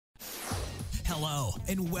Hello,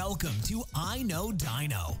 and welcome to I Know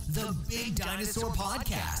Dino, the Big Dinosaur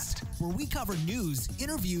Podcast, where we cover news,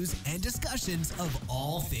 interviews, and discussions of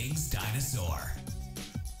all things dinosaur.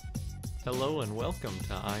 Hello and welcome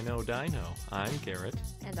to I Know Dino. I'm Garrett.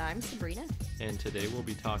 And I'm Sabrina. And today we'll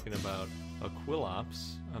be talking about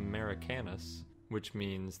Aquilops americanus, which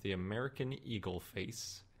means the American eagle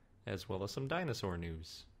face, as well as some dinosaur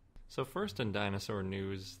news. So first in dinosaur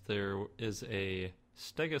news, there is a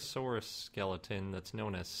Stegosaurus skeleton that's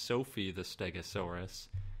known as Sophie the Stegosaurus,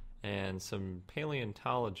 and some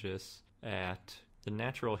paleontologists at the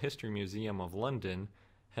Natural History Museum of London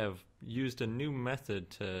have used a new method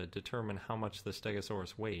to determine how much the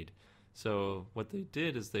Stegosaurus weighed. So what they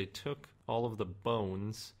did is they took all of the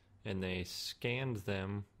bones and they scanned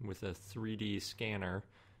them with a 3D scanner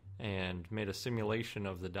and made a simulation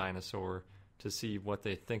of the dinosaur to see what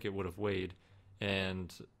they think it would have weighed.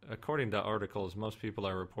 And according to articles, most people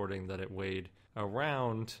are reporting that it weighed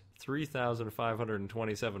around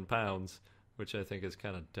 3,527 pounds, which I think is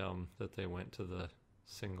kind of dumb that they went to the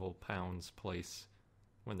single pounds place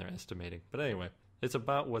when they're estimating. But anyway, it's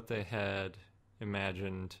about what they had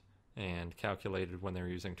imagined and calculated when they were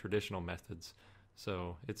using traditional methods.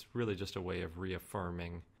 So it's really just a way of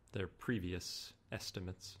reaffirming their previous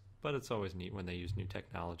estimates. But it's always neat when they use new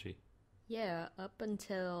technology. Yeah, up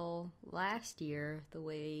until last year, the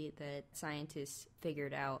way that scientists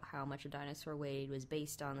figured out how much a dinosaur weighed was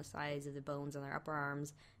based on the size of the bones on their upper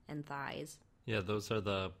arms and thighs. Yeah, those are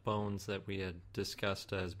the bones that we had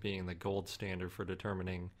discussed as being the gold standard for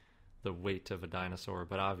determining the weight of a dinosaur.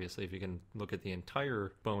 But obviously, if you can look at the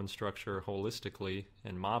entire bone structure holistically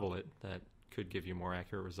and model it, that could give you more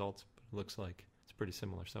accurate results. But it looks like it's pretty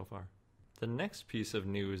similar so far. The next piece of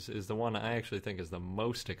news is the one I actually think is the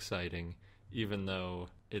most exciting, even though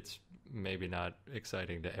it's maybe not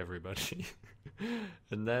exciting to everybody.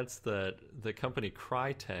 And that's that the company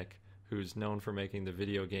Crytek, who's known for making the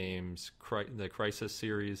video games, the Crisis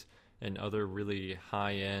series, and other really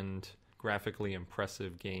high-end, graphically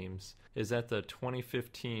impressive games, is at the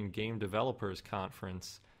 2015 Game Developers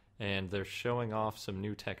Conference, and they're showing off some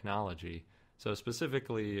new technology. So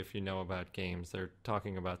specifically, if you know about games, they're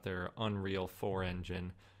talking about their Unreal 4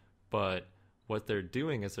 engine, but what they're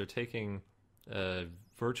doing is they're taking a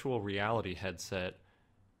virtual reality headset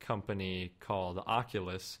company called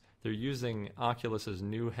Oculus. They're using Oculus's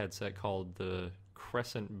new headset called the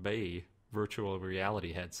Crescent Bay virtual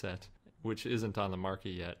reality headset, which isn't on the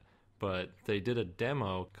market yet, but they did a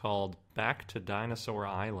demo called Back to Dinosaur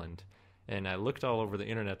Island, and I looked all over the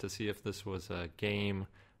internet to see if this was a game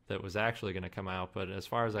that was actually going to come out, but as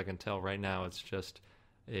far as I can tell right now, it's just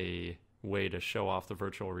a way to show off the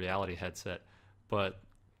virtual reality headset. But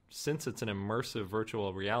since it's an immersive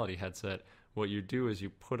virtual reality headset, what you do is you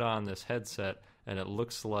put on this headset and it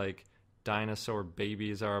looks like dinosaur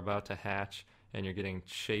babies are about to hatch and you're getting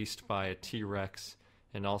chased by a T-Rex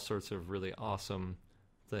and all sorts of really awesome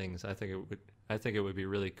things. I think it would be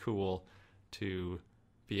really cool to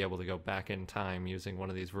be able to go back in time using one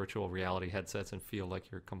of these virtual reality headsets and feel like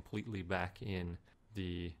you're completely back in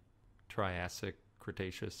the Triassic,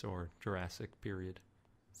 Cretaceous, or Jurassic period.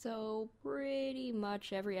 So pretty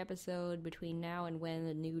much every episode between now and when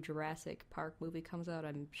the new Jurassic Park movie comes out,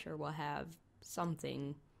 I'm sure we'll have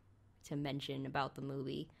something to mention about the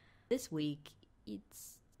movie. This week,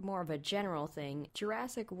 it's more of a general thing.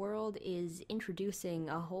 Jurassic World is introducing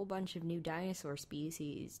a whole bunch of new dinosaur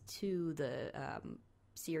species to the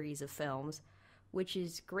series of films, which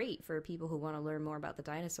is great for people who want to learn more about the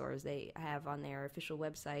dinosaurs. They have on their official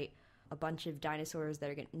website a bunch of dinosaurs that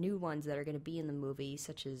are new ones that are going to be in the movie,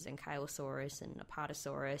 such as Ankylosaurus and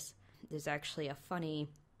Apatosaurus. There's actually a funny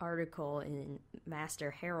article in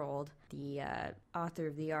Master Herald. The author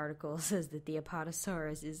of the article says that the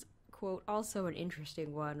Apatosaurus is, quote, also an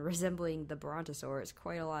interesting one, resembling the Brontosaurus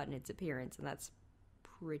quite a lot in its appearance, and that's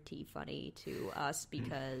pretty funny to us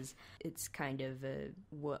because it's kind of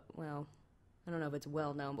I don't know if it's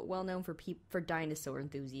well known, but well known for dinosaur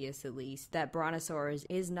enthusiasts at least, that Brontosaurus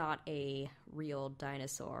is not a real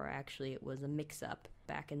dinosaur. Actually, it was a mix-up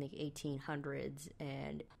back in the 1800s,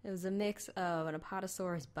 and it was a mix of an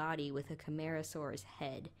Apatosaurus body with a Camarasaurus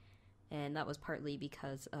head, and that was partly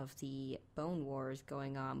because of the bone wars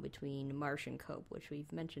going on between Marsh and Cope, which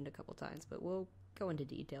we've mentioned a couple times, but we'll go into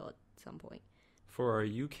detail at some point. For our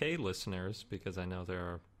UK listeners, because I know there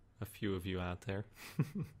are a few of you out there,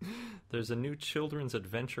 there's a new children's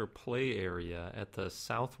adventure play area at the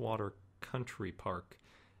Southwater Country Park,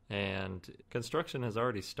 and construction has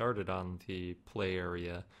already started on the play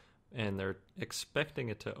area, and they're expecting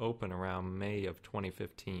it to open around May of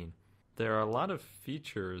 2015. There are a lot of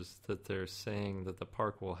features that they're saying that the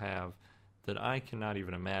park will have that I cannot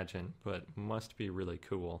even imagine, but must be really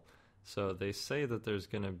cool. So they say that there's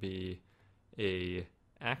going to be a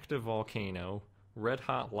active volcano,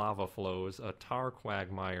 red-hot lava flows, a tar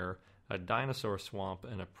quagmire, a dinosaur swamp,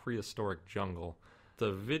 and a prehistoric jungle.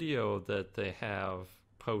 The video that they have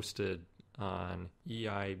posted on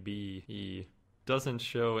EIBE doesn't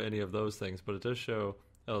show any of those things, but it does show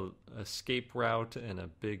a escape route and a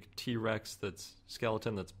big T-Rex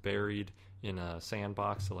skeleton that's buried in a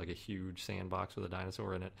sandbox, so like a huge sandbox with a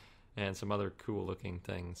dinosaur in it, and some other cool looking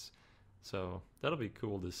things. So that'll be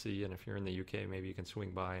cool to see, and if you're in the UK, maybe you can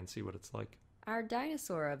swing by and see what it's like. Our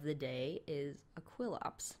dinosaur of the day is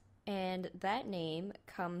Aquilops, and that name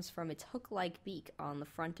comes from its hook-like beak on the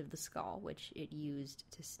front of the skull, which it used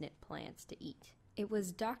to snip plants to eat. It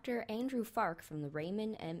was Dr. Andrew Farke from the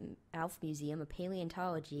Raymond M. Alf Museum of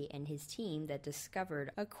Paleontology and his team that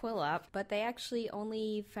discovered Aquilops, but they actually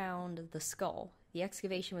only found the skull. The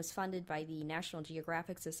excavation was funded by the National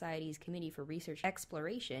Geographic Society's Committee for Research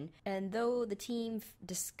Exploration, and though the team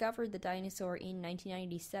discovered the dinosaur in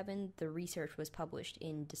 1997, the research was published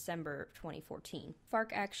in December 2014.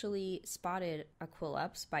 Farke actually spotted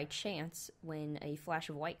Aquilops by chance when a flash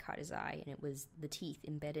of white caught his eye, and it was the teeth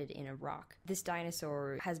embedded in a rock. This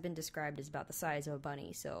dinosaur has been described as about the size of a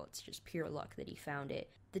bunny, so it's just pure luck that he found it.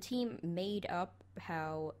 The team made up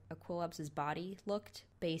how Aquilops' body looked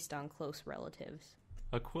based on close relatives.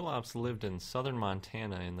 Aquilops lived in southern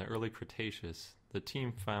Montana in the early Cretaceous. The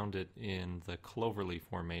team found it in the Cloverleaf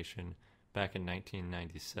Formation back in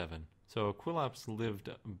 1997. So Aquilops lived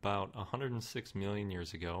about 106 million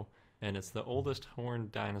years ago, and it's the oldest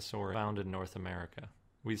horned dinosaur found in North America.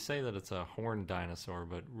 We say that it's a horned dinosaur,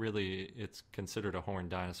 but really it's considered a horned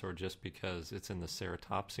dinosaur just because it's in the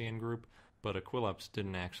Ceratopsian group, but Aquilops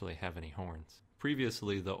didn't actually have any horns.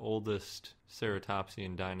 Previously, the oldest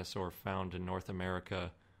ceratopsian dinosaur found in North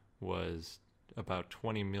America was about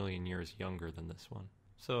 20 million years younger than this one.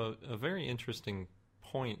 So a very interesting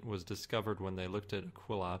point was discovered when they looked at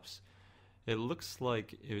Aquilops. It looks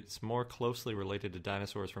like it's more closely related to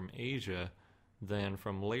dinosaurs from Asia than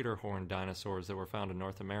from later horned dinosaurs that were found in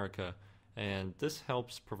North America, and this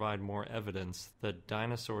helps provide more evidence that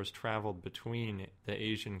dinosaurs traveled between the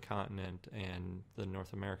Asian continent and the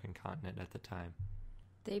North American continent at the time.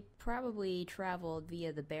 They probably traveled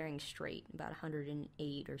via the Bering Strait about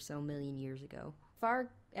 108 or so million years ago. Farke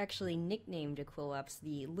actually nicknamed Aquilops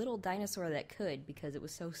the little dinosaur that could because it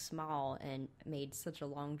was so small and made such a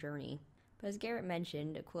long journey. But as Garrett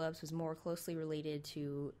mentioned, Aquilops was more closely related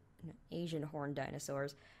to Asian horned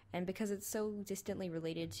dinosaurs, and because it's so distantly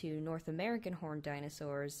related to North American horned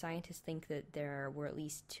dinosaurs, scientists think that there were at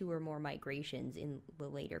least 2 or more migrations in the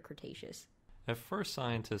later Cretaceous. At first,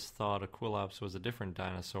 scientists thought Aquilops was a different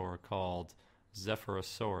dinosaur called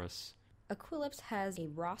Zephyrosaurus. Aquilops has a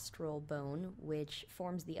rostral bone, which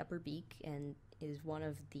forms the upper beak and is one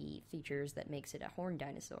of the features that makes it a horned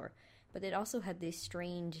dinosaur. But it also had this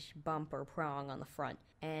strange bump or prong on the front,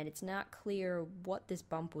 and it's not clear what this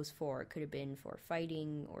bump was for. It could have been for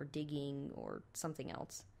fighting or digging or something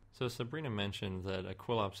else. So Sabrina mentioned that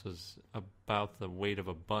Aquilops was about the weight of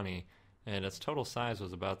a bunny, and its total size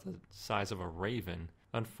was about the size of a raven.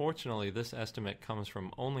 Unfortunately, this estimate comes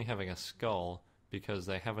from only having a skull, because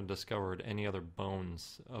they haven't discovered any other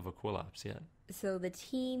bones of Aquilops yet. So the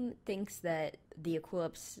team thinks that the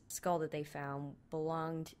Aquilops skull that they found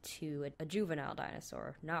belonged to a juvenile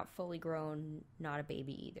dinosaur, not fully grown, not a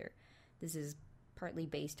baby either. This is partly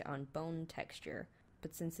based on bone texture,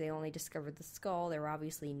 but since they only discovered the skull, there were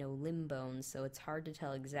obviously no limb bones, so it's hard to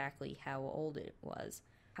tell exactly how old it was.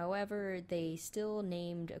 However, they still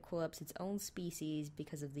named Aquilops its own species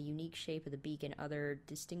because of the unique shape of the beak and other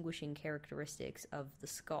distinguishing characteristics of the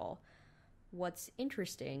skull. What's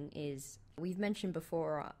interesting is, we've mentioned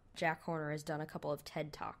before, Jack Horner has done a couple of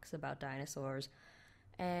TED Talks about dinosaurs,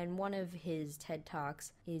 and one of his TED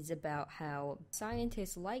Talks is about how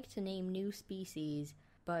scientists like to name new species,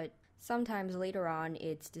 but sometimes later on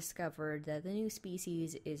it's discovered that the new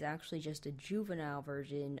species is actually just a juvenile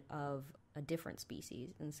version of a different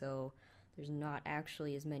species, and so there's not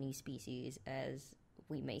actually as many species as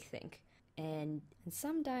we may think. And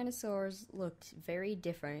some dinosaurs looked very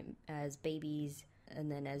different as babies, and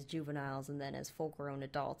then as juveniles, and then as full-grown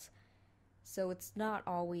adults. So it's not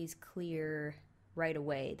always clear right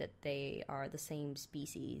away that they are the same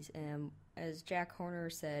species. And as Jack Horner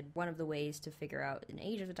said, one of the ways to figure out an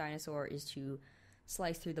age of a dinosaur is to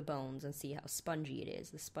slice through the bones and see how spongy it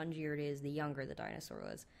is. The spongier it is, the younger the dinosaur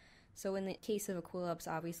was. So in the case of Aquilops,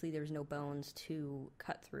 obviously there's no bones to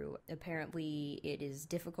cut through. Apparently it is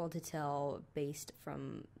difficult to tell based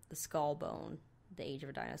from the skull bone the age of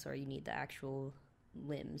a dinosaur. You need the actual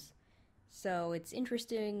limbs. So it's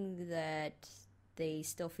interesting that they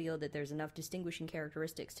still feel that there's enough distinguishing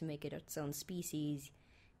characteristics to make it its own species,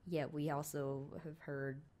 yet we also have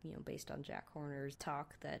heard, based on Jack Horner's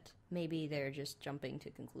talk, that maybe they're just jumping to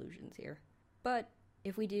conclusions here. But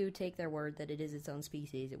if we do take their word that it is its own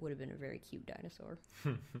species, it would have been a very cute dinosaur.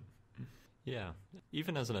 Yeah.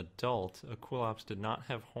 Even as an adult, Aquilops did not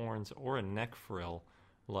have horns or a neck frill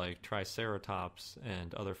like Triceratops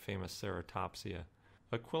and other famous ceratopsia.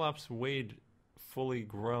 Aquilops weighed fully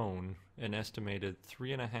grown an estimated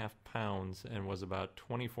 3.5 pounds and was about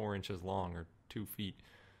 24 inches long, or 2 feet,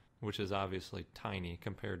 which is obviously tiny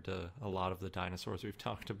compared to a lot of the dinosaurs we've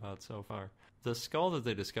talked about so far. The skull that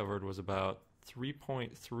they discovered was about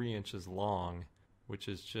 3.3 inches long, which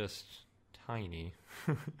is just tiny.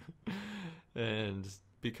 And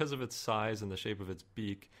because of its size and the shape of its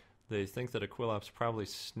beak, they think that Aquilops probably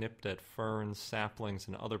snipped at ferns, saplings,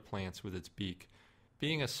 and other plants with its beak.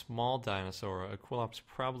 Being a small dinosaur, Aquilops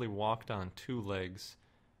probably walked on 2 legs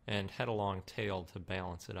and had a long tail to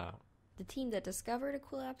balance it out. The team that discovered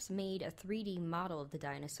Aquilops made a 3D model of the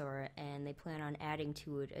dinosaur, and they plan on adding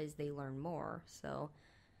to it as they learn more, so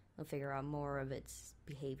they'll figure out more of its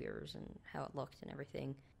behaviors and how it looked and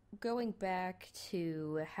everything. Going back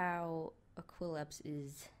to how Aquilops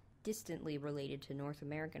is distantly related to North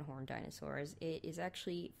American horned dinosaurs, it is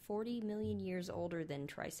actually 40 million years older than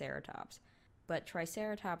Triceratops. But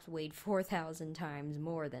Triceratops weighed 4,000 times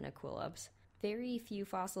more than Aquilops. Very few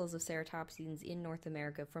fossils of ceratopsians in North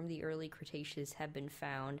America from the early Cretaceous have been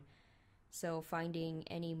found, so finding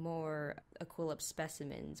any more Aquilops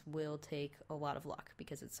specimens will take a lot of luck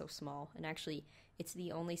because it's so small. And actually, it's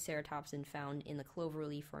the only ceratopsian found in the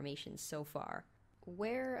Cloverleaf Formation so far.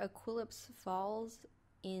 Where Aquilops falls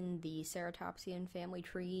in the ceratopsian family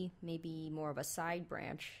tree may be more of a side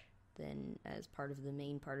branch than as part of the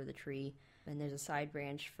main part of the tree, and there's a side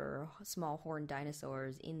branch for small horned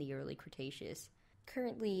dinosaurs in the early Cretaceous.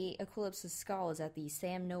 Currently, Aquilops' skull is at the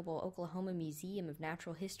Sam Noble, Oklahoma Museum of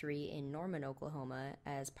Natural History in Norman, Oklahoma,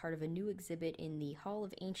 as part of a new exhibit in the Hall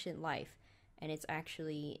of Ancient Life, and it's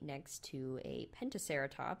actually next to a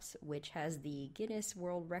Pentaceratops, which has the Guinness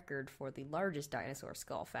World Record for the largest dinosaur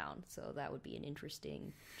skull found, so that would be an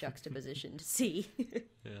interesting juxtaposition to see.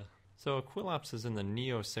 Yeah. So Aquilops is in the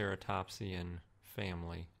Neoceratopsian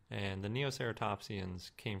family, and the Neoceratopsians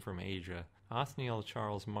came from Asia. Othniel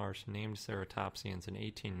Charles Marsh named ceratopsians in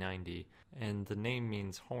 1890, and the name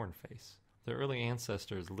means horn face. The early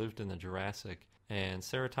ancestors lived in the Jurassic, and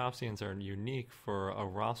ceratopsians are unique for a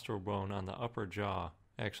rostral bone on the upper jaw.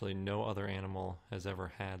 Actually, no other animal has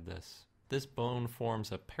ever had this. This bone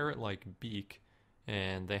forms a parrot-like beak,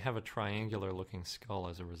 and they have a triangular-looking skull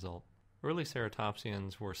as a result. Early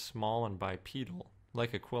ceratopsians were small and bipedal,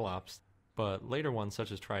 like Aquilops, but later ones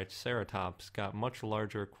such as Triceratops got much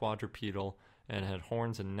larger, quadrupedal, and had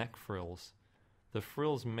horns and neck frills. The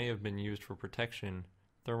frills may have been used for protection,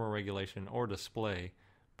 thermoregulation, or display,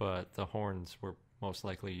 but the horns were most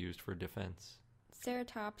likely used for defense.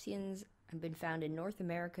 Ceratopsians have been found in North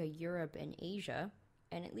America, Europe, and Asia,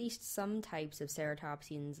 and at least some types of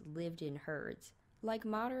ceratopsians lived in herds. Like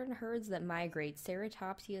modern herds that migrate,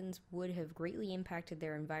 ceratopsians would have greatly impacted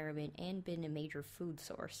their environment and been a major food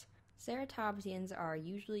source. Ceratopsians are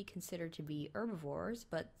usually considered to be herbivores,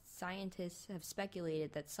 but scientists have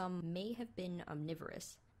speculated that some may have been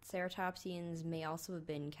omnivorous. Ceratopsians may also have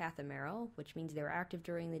been cathameral, which means they were active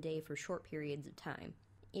during the day for short periods of time.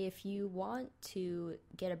 If you want to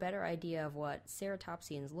get a better idea of what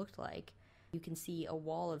ceratopsians looked like, you can see a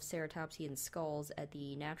wall of ceratopsian skulls at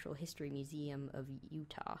the Natural History Museum of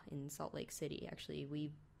Utah in Salt Lake City. Actually,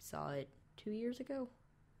 we saw it 2 years ago.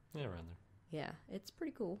 Yeah, around there. Yeah, it's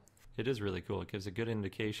pretty cool. It is really cool. It gives a good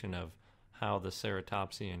indication of how the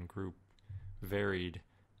ceratopsian group varied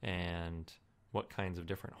and what kinds of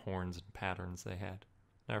different horns and patterns they had.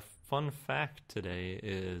 Our fun fact today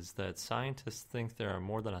is that scientists think there are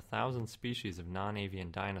more than 1,000 species of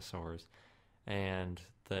non-avian dinosaurs, and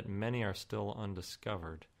that many are still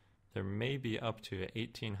undiscovered. There may be up to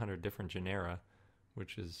 1,800 different genera,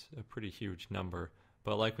 which is a pretty huge number,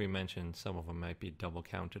 but like we mentioned, some of them might be double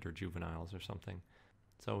counted or juveniles or something.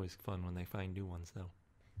 It's always fun when they find new ones, though.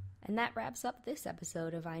 And that wraps up this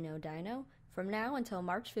episode of I Know Dino. From now until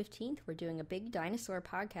March 15th, we're doing a big dinosaur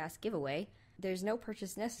podcast giveaway. There's no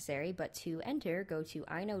purchase necessary, but to enter, go to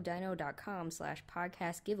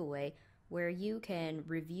iknowdino.com/podcast giveaway, where you can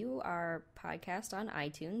review our podcast on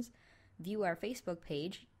iTunes, view our Facebook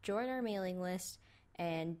page, join our mailing list,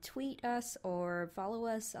 and tweet us or follow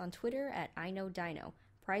us on Twitter at iknowdino.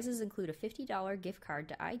 Prizes include a $50 gift card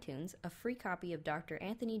to iTunes, a free copy of Dr.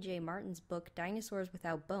 Anthony J. Martin's book Dinosaurs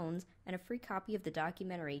Without Bones, and a free copy of the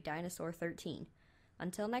documentary Dinosaur 13.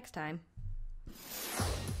 Until next time.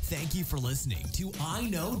 Thank you for listening to I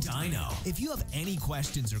Know Dino. If you have any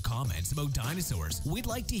questions or comments about dinosaurs, we'd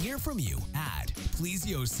like to hear from you at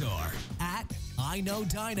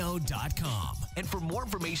plesiosaur@iknowdino.com. And for more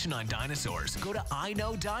information on dinosaurs, go to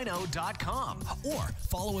iknowdino.com or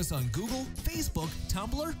follow us on Google, Facebook,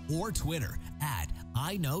 Tumblr, or Twitter at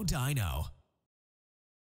I Know Dino.